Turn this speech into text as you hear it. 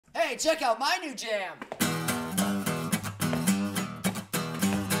Hey, check out my new jam!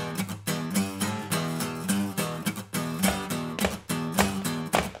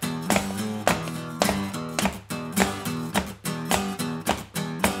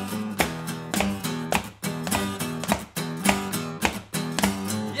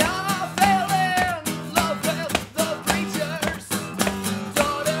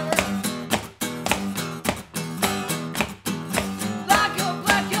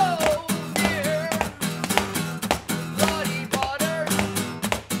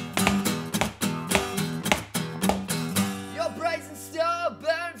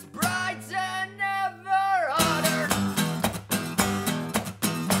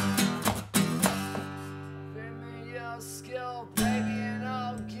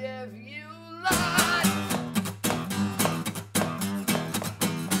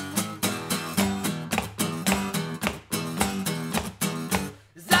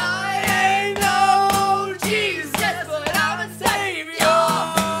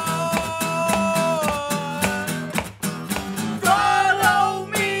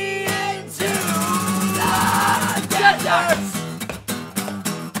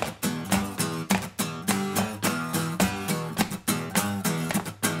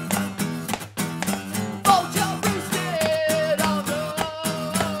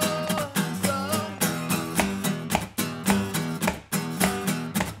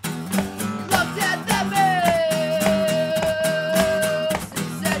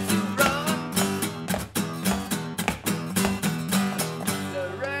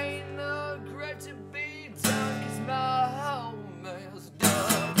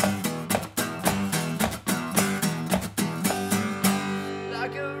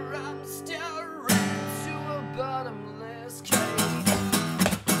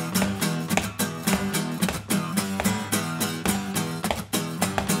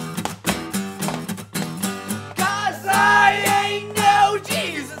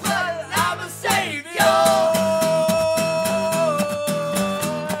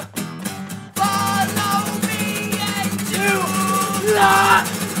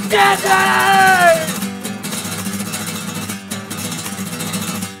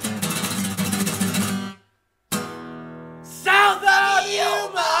 South of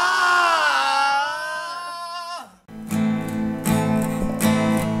Yuma!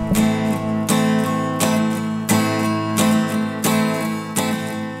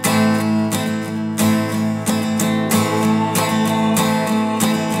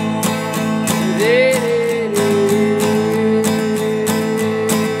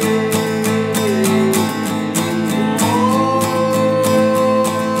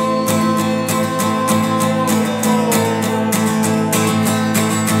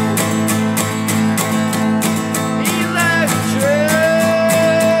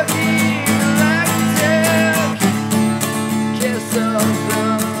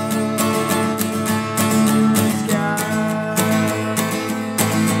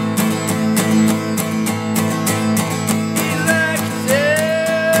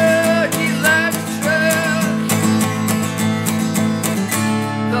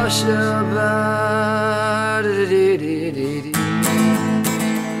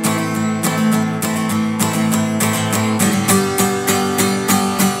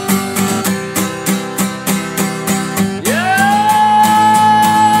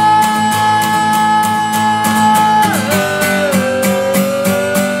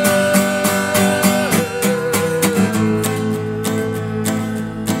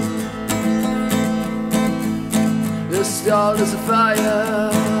 There's a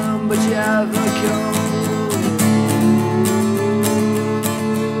fire, but you haven't come.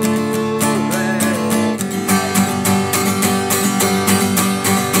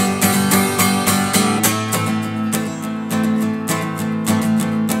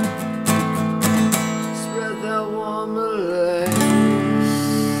 Spread that warm lace,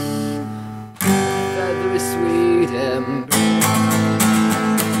 feathery sweet embrace.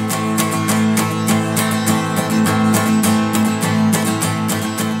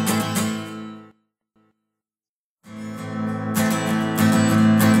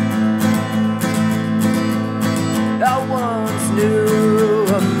 Knew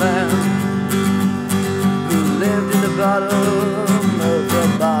a man who lived in the bottom of the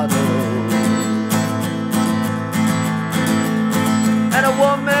bottle, and a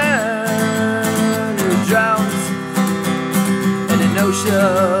woman who drowns in an ocean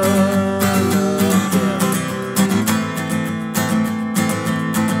of death.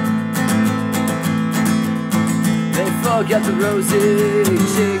 They forget the rosy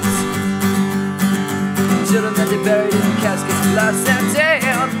cheeks, children that they buried in caskets, glass and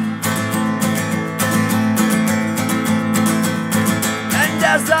tan.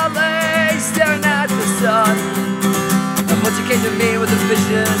 Salt Lake, staring at the sun. But you came to me with a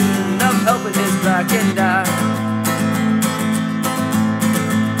vision of helping his blackened eye.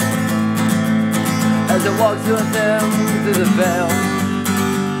 As I walked with him through the veil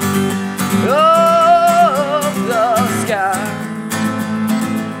of the sky,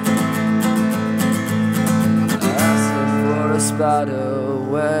 asking for a spider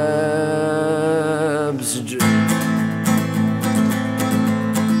web's dream.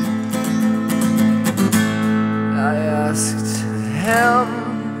 I asked him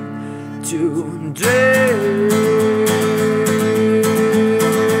to dream.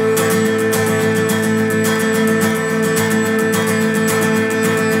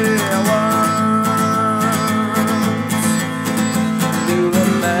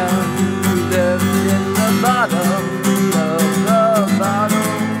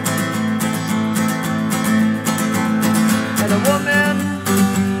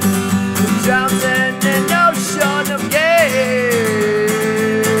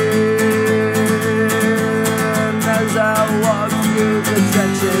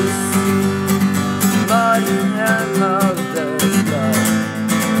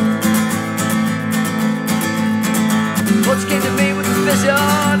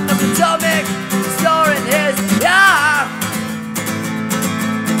 Of atomic star in his eye.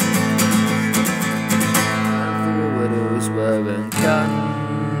 And through a widow's web and cut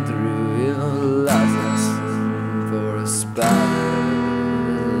through your lies, for a spider's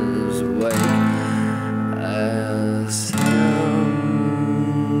wake. I asked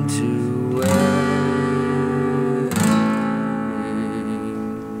him to wake.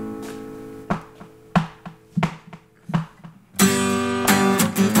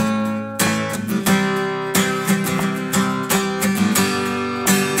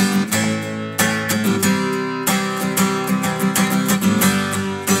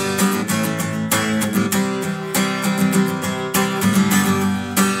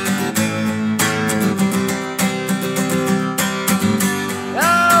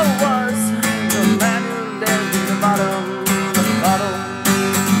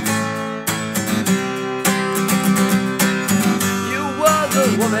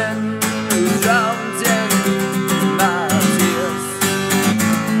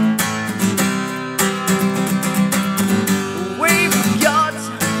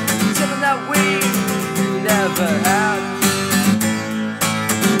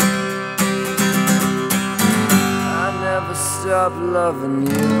 Stop loving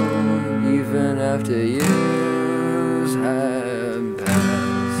you even after years have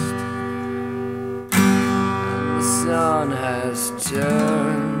passed, and the sun has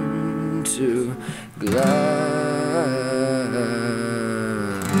turned to glass.